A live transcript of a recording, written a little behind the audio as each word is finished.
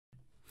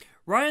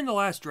Raya and the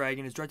Last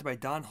Dragon is directed by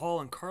Don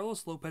Hall and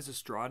Carlos Lopez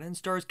Estrada and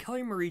stars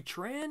Kelly Marie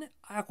Tran,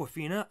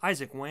 Aquafina,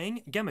 Isaac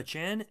Wang, Gemma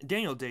Chan,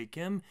 Daniel Day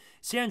Kim,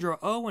 Sandra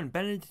Oh, and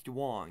Benedict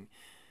Wong.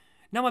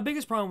 Now, my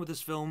biggest problem with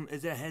this film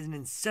is that it has an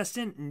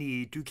incessant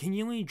need to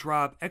continually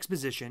drop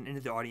exposition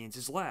into the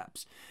audience's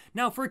laps.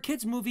 Now, for a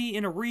kids' movie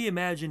in a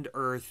reimagined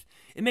Earth,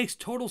 it makes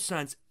total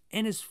sense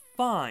and is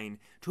fine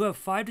to have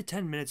 5 to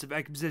 10 minutes of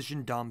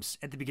exposition dumps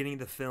at the beginning of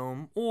the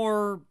film,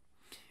 or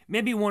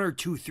maybe one or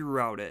two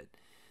throughout it,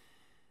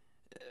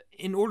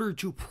 in order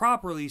to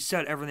properly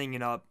set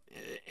everything up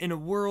in a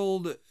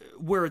world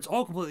where it's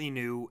all completely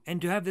new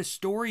and to have this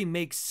story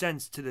make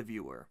sense to the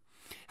viewer.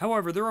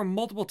 However, there are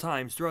multiple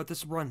times throughout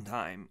this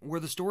runtime where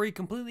the story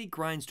completely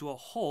grinds to a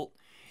halt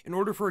in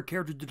order for a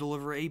character to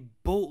deliver a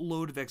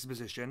boatload of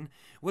exposition,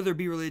 whether it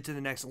be related to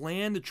the next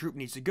land the troop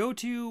needs to go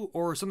to,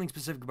 or something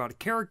specific about a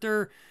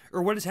character,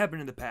 or what has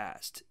happened in the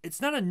past.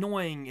 It's not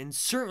annoying and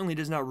certainly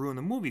does not ruin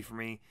the movie for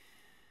me,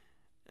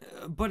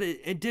 but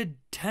it did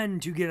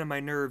tend to get on my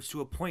nerves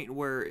to a point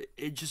where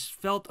it just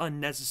felt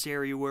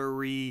unnecessary, where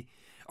we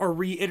are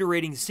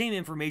reiterating the same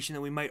information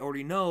that we might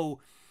already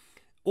know,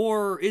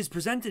 or is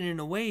presented in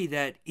a way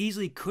that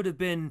easily could have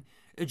been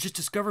just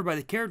discovered by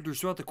the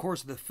characters throughout the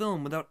course of the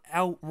film without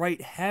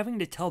outright having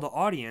to tell the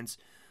audience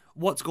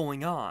what's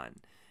going on.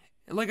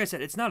 Like I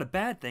said, it's not a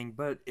bad thing,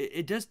 but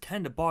it does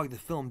tend to bog the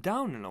film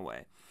down in a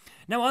way.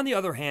 Now, on the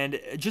other hand,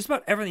 just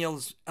about everything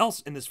else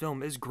in this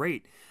film is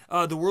great.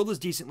 The world is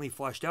decently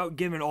fleshed out,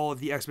 given all of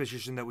the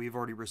exposition that we've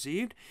already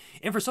received.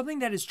 And for something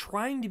that is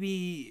trying to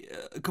be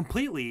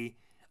completely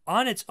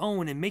on its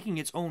own and making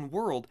its own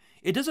world,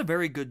 it does a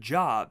very good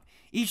job.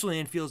 Each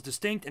land feels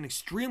distinct and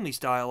extremely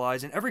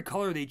stylized, and every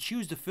color they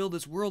choose to fill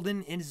this world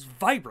in is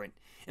vibrant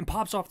and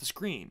pops off the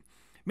screen,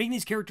 making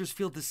these characters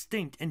feel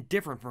distinct and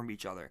different from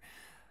each other.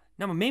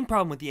 Now, my main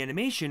problem with the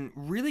animation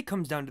really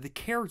comes down to the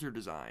character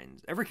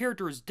designs. Every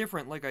character is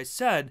different, like I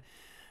said,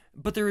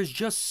 but there is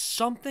just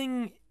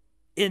something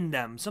in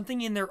them,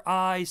 something in their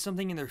eyes,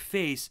 something in their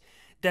face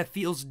that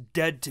feels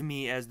dead to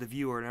me as the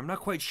viewer, and I'm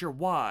not quite sure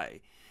why.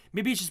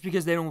 Maybe it's just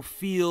because they don't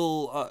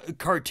feel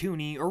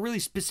cartoony or really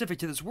specific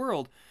to this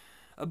world,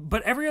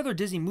 but every other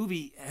Disney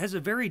movie has a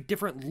very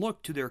different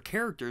look to their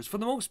characters for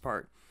the most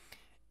part.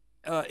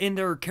 In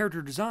their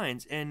character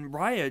designs, and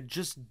Raya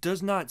just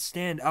does not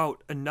stand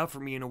out enough for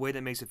me in a way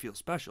that makes it feel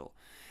special.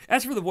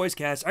 As for the voice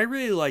cast, I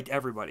really like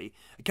everybody.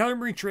 Kelly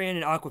Marie Tran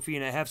and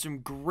Aquafina have some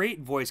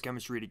great voice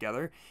chemistry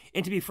together,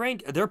 and to be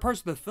frank, their parts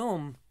of the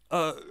film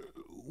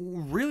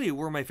really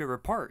were my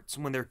favorite parts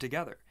when they're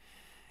together.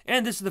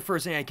 And this is the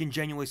first thing I can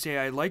genuinely say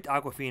I liked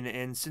Aquafina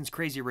in since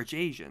Crazy Rich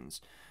Asians.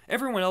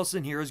 Everyone else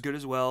in here is good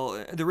as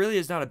well. There really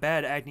is not a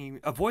bad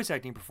voice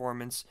acting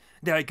performance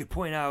that I could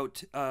point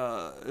out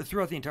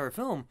throughout the entire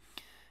film,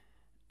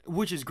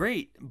 which is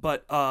great.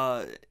 But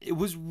it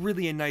was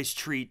really a nice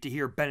treat to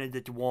hear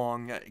Benedict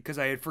Wong, because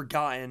I had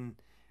forgotten,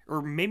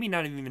 or maybe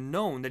not even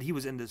known, that he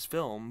was in this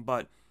film.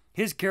 But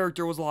his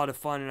character was a lot of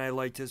fun, and I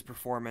liked his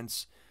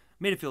performance.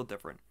 Made it feel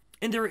different.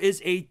 And there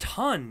is a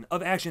ton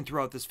of action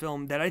throughout this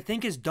film that I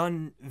think is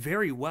done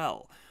very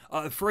well.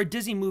 For a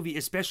Disney movie,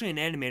 especially an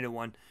animated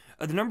one,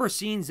 the number of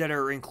scenes that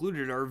are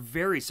included are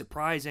very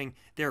surprising.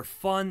 They're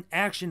fun,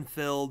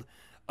 action-filled.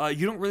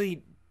 You don't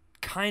really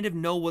kind of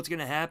know what's going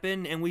to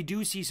happen, and we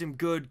do see some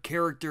good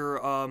character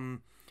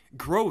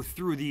growth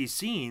through these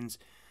scenes.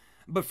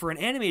 But for an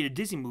animated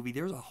Disney movie,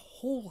 there's a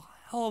whole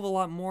hell of a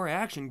lot more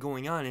action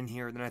going on in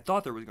here than I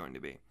thought there was going to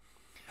be.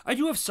 I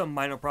do have some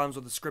minor problems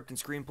with the script and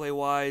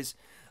screenplay-wise.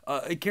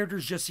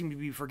 Characters just seem to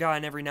be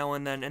forgotten every now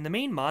and then, and the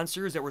main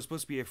monsters that we're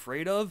supposed to be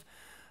afraid of,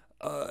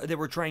 that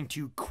we're trying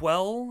to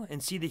quell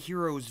and see the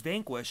heroes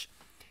vanquish,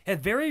 have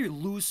very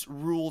loose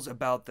rules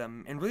about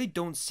them and really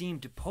don't seem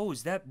to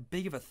pose that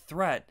big of a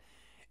threat,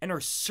 and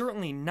are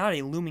certainly not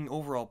a looming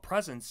overall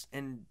presence,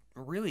 and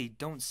really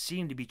don't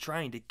seem to be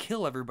trying to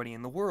kill everybody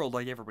in the world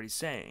like everybody's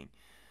saying.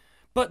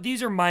 But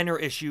these are minor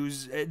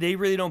issues. They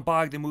really don't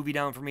bog the movie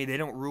down for me. They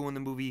don't ruin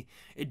the movie.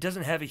 It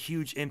doesn't have a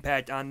huge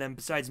impact on them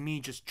besides me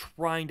just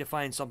trying to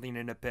find something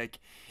to nitpick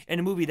in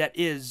a movie that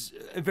is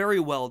very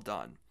well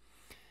done.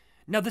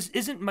 Now, this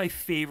isn't my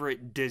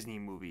favorite Disney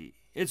movie.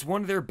 It's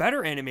one of their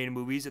better animated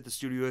movies that the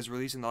studio has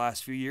released in the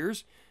last few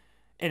years,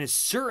 and is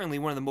certainly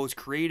one of the most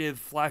creative,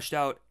 fleshed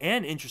out,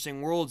 and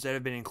interesting worlds that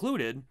have been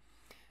included.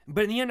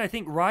 But in the end, I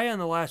think Raya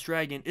and the Last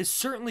Dragon is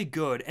certainly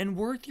good and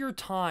worth your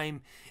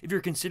time if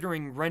you're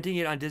considering renting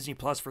it on Disney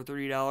Plus for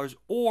 $30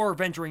 or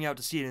venturing out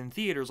to see it in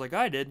theaters like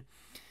I did.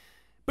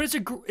 But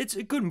it's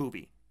a good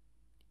movie.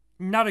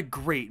 Not a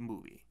great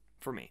movie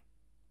for me.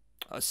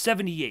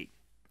 78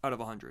 out of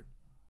 100.